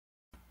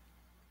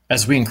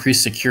As we increase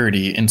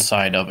security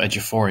inside of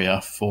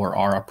Eduphoria for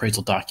our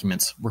appraisal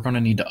documents, we're going to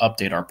need to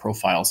update our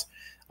profiles.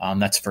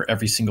 That's for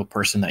every single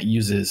person that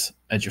uses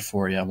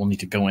Eduphoria. We'll need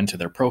to go into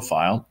their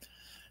profile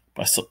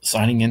by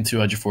signing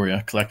into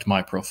Eduphoria, collect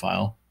my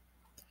profile,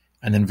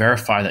 and then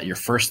verify that your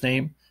first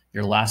name,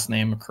 your last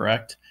name are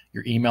correct,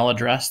 your email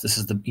address. This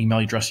is the email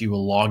address you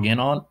will log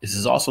in on. This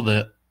is also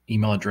the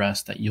email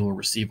address that you will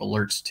receive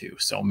alerts to.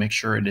 So make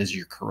sure it is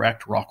your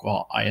correct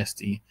Rockwall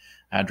ISD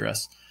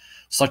address.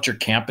 Select your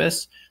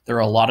campus. There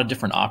are a lot of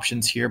different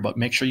options here, but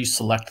make sure you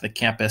select the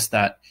campus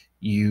that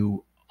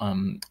your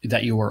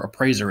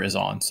appraiser is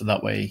on. So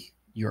that way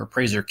your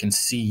appraiser can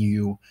see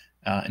you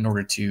in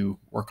order to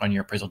work on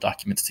your appraisal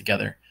documents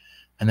together.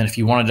 And then if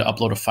you wanted to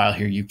upload a file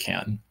here, you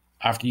can.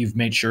 After you've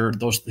made sure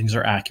those things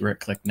are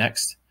accurate, click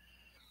Next.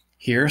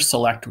 Here,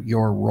 select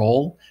your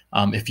role.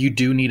 If you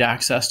do need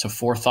access to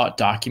forethought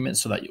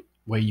documents so that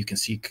way you can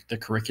see the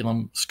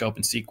curriculum, scope,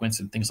 and sequence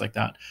and things like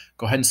that,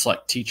 go ahead and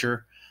select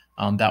Teacher.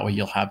 That way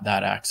you'll have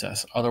that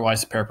access.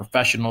 Otherwise,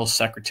 paraprofessionals,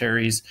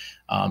 secretaries,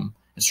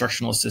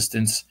 instructional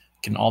assistants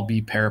can all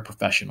be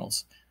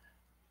paraprofessionals.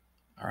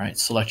 All right,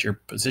 select your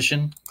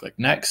position, click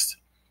Next.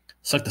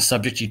 Select the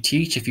subject you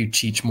teach. If you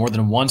teach more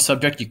than one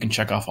subject, you can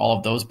check off all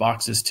of those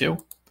boxes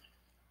too.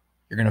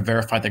 You're going to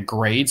verify the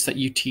grades that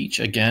you teach.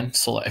 Again,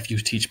 if you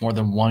teach more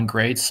than one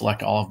grade,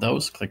 select all of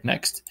those, click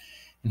Next.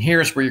 And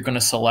here's where you're going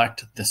to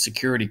select the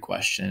security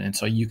question. And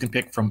so you can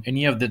pick from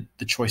any of the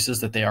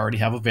choices that they already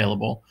have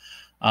available.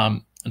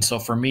 And so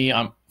for me,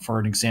 for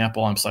an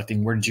example, I'm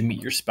selecting where did you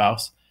meet your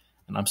spouse?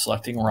 And I'm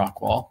selecting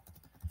Rockwall,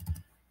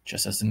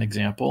 just as an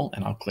example.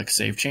 And I'll click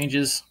Save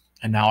Changes.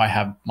 And now I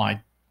have my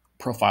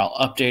profile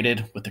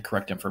updated with the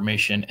correct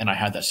information, and I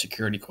had that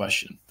security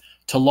question.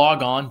 To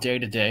log on day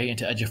to day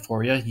into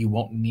Eduphoria, you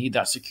won't need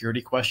that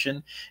security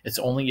question. It's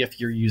only if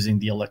you're using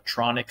the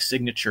electronic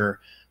signature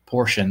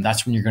portion,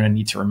 that's when you're going to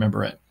need to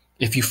remember it.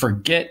 If you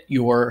forget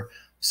your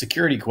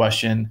security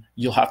question,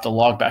 you'll have to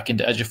log back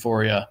into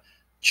Eduphoria,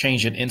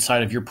 change it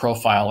inside of your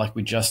profile like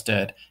we just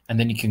did, and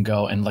then you can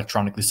go and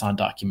electronically sign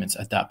documents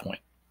at that point.